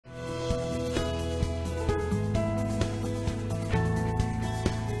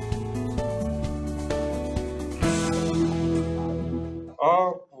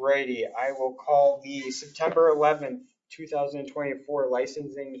Alrighty, I will call the September 11th, 2024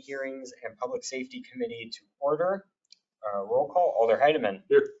 Licensing Hearings and Public Safety Committee to order. Roll call, Alder Heidemann.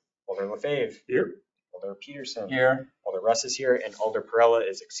 Here. Alder Lefebvre. Here. Alder Peterson. Here. Alder Russ is here, and Alder Perella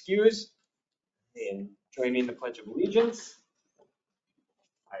is excused. And join me in the Pledge of Allegiance.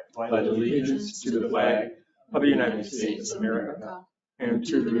 I pledge allegiance to the flag of the United States of America and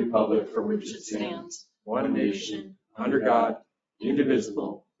to the republic for which it stands, one nation, under God,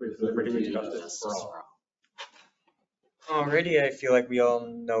 indivisible, with liberty and justice for all. Alrighty, I feel like we all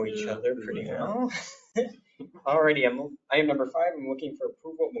know each other pretty well. Alrighty, item number 5, I'm looking for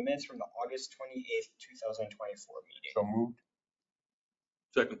approval of the minutes from the August 28th, 2024 meeting. So moved.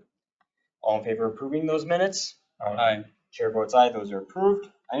 Second. All in favor of approving those minutes? Aye. Chair votes aye, those are approved.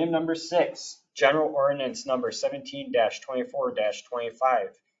 Item number 6, general ordinance number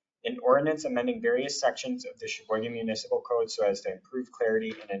 17-24-25. An ordinance amending various sections of the Sheboygan Municipal Code so as to improve clarity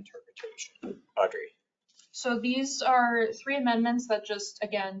and interpretation. Audrey. So these are 3 amendments that just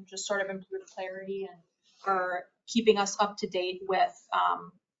sort of improve clarity and are keeping us up to date with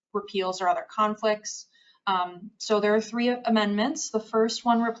repeals or other conflicts. So there are 3 amendments. The first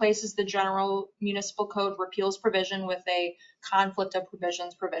one replaces the general municipal code repeals provision with a conflict of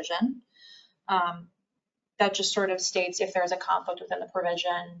provisions provision. That just sort of states if there's a conflict within the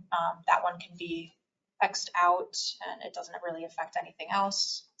provision, that one can be X'd out and it doesn't really affect anything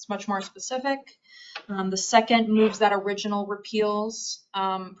else. It's much more specific. The second moves that original repeals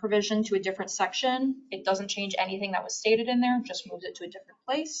provision to a different section. It doesn't change anything that was stated in there, just moves it to a different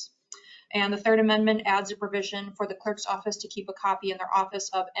place. And the third amendment adds a provision for the clerk's office to keep a copy in their office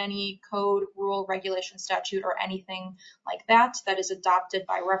of any code, rule, regulation, statute, or anything like that that is adopted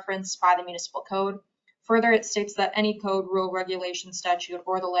by reference by the municipal code. Further, it states that any code, rule, regulation, statute,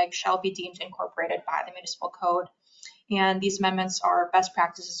 or the like shall be deemed incorporated by the municipal code. And these amendments are best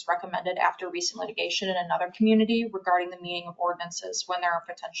practices recommended after recent litigation in another community regarding the meaning of ordinances when there are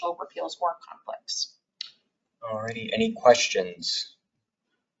potential repeals or conflicts. Alrighty, any questions?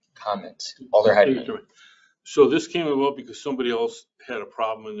 Comments? Alder Heidemann. So this came about because somebody else had a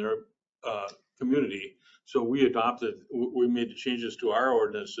problem in their community. So we made the changes to our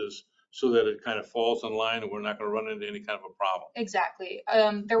ordinances so that it kind of falls in line and we're not going to run into any kind of a problem. Exactly.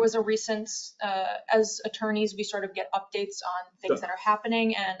 There was a recent, as attorneys, we sort of get updates on things that are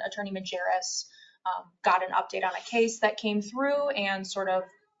happening, and Attorney Majerus got an update on a case that came through and sort of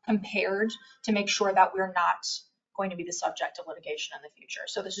compared to make sure that we're not going to be the subject of litigation in the future.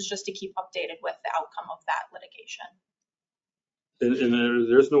 So this is just to keep updated with the outcome of that litigation. And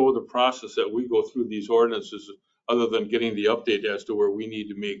there's no other process that we go through these ordinances other than getting the update as to where we need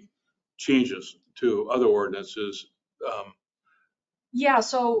to make changes to other ordinances. Yeah,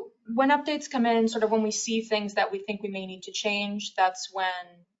 so when updates come in, sort of when we see things that we think we may need to change, that's when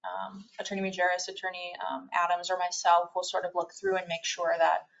Attorney Majerus, Attorney Adams, or myself will sort of look through and make sure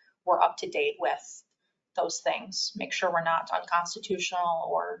that we're up to date with those things, make sure we're not unconstitutional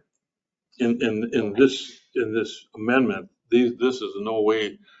or. In this amendment, this is in no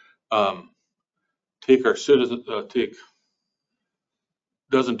way take our citizens,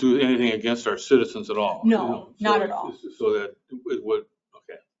 doesn't do anything against our citizens at all. No, not at all. So that it would,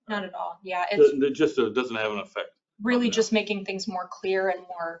 okay. Not at all, yeah. It just doesn't have an effect. Really just making things more clear and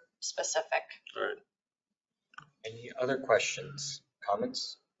more specific. All right. Any other questions,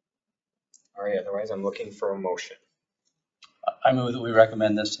 comments? All right, otherwise I'm looking for a motion. I move that we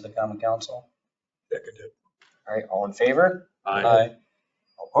recommend this to the Common Council. Seconded. All right, all in favor? Aye. All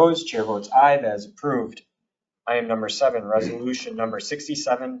opposed? Chair votes aye, that is approved. Item number 7, resolution number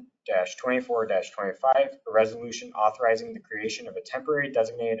 67-24-25, a resolution authorizing the creation of a temporary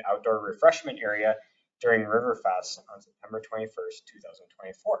designated outdoor refreshment area during Riverfest on September 21st,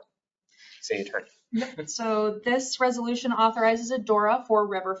 2024. City Attorney. So this resolution authorizes a DORA for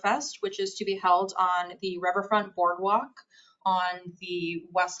Riverfest, which is to be held on the Riverfront Boardwalk on the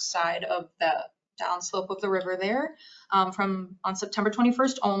west side of the downslope of the river there, on September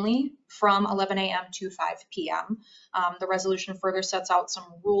 21st only, from 11 a.m. to 5 p.m. The resolution further sets out some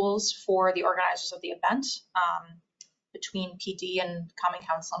rules for the organizers of the event between PD and Common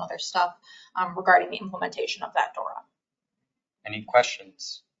Council and other stuff regarding the implementation of that DORA. Any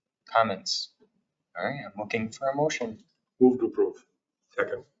questions, comments? All right, I'm looking for a motion. Move to approve.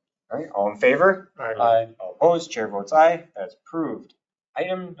 Second. All right, all in favor? Aye. All opposed? Chair votes aye. That's approved.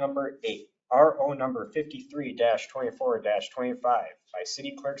 Item number 8, RO number 53-24-25 by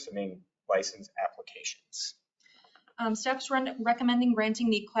city clerk submitting license applications. Staff's recommending granting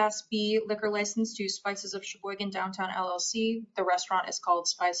the Class B liquor license to Spices of Sheboygan Downtown LLC. The restaurant is called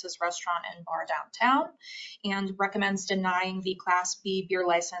Spices Restaurant and Bar Downtown, and recommends denying the Class B beer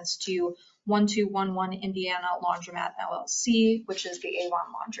license to 1211 Indiana Laundromat LLC, which is the A1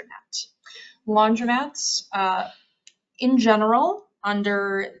 Laundromat. Laundromats, in general,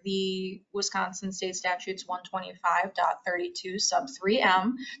 under the Wisconsin State Statutes 125.32 sub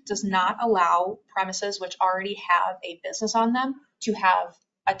 3M, does not allow premises which already have a business on them to have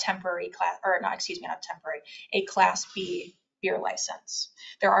a temporary class, or not, excuse me, not temporary, a Class B beer license.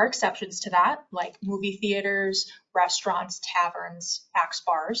 There are exceptions to that, like movie theaters, restaurants, taverns, axe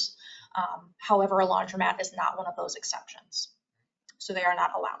bars. However, a laundromat is not one of those exceptions. So they are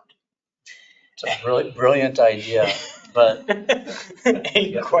not allowed. It's a really brilliant idea, but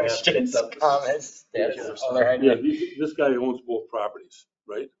Any questions, comments? Other Yeah, ideas? this guy owns both properties,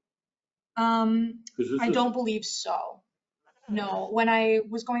 right? 'Cause this I is- don't believe so. No, when I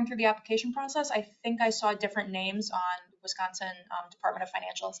was going through the application process, I think I saw different names on Wisconsin Department of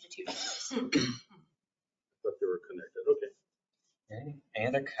Financial Institutions. I thought they were connected, okay. Any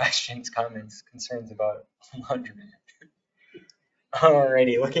other questions, comments, concerns about laundromat?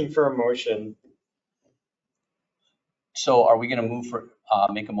 Alrighty, looking for a motion. so are we gonna move for,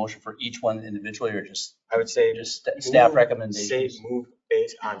 make a motion for each one individually or just I would say staff move- recommendations? Say move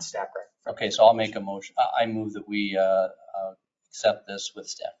based on staff rec. Okay, so I'll make a motion. I move that we accept this with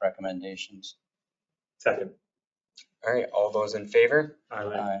staff recommendations. Second. Alright, all those in favor?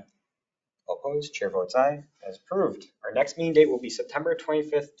 Aye. All opposed? Chair votes aye. As approved. Our next meeting date will be September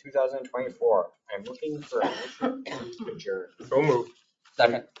 25th, 2024. I'm looking for a motion to adjourn. So moved.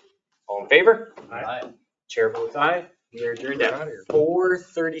 Second. All in favor? Aye. Chair votes aye. We are adjourned at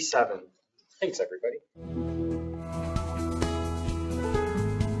 4:37. Thanks, everybody.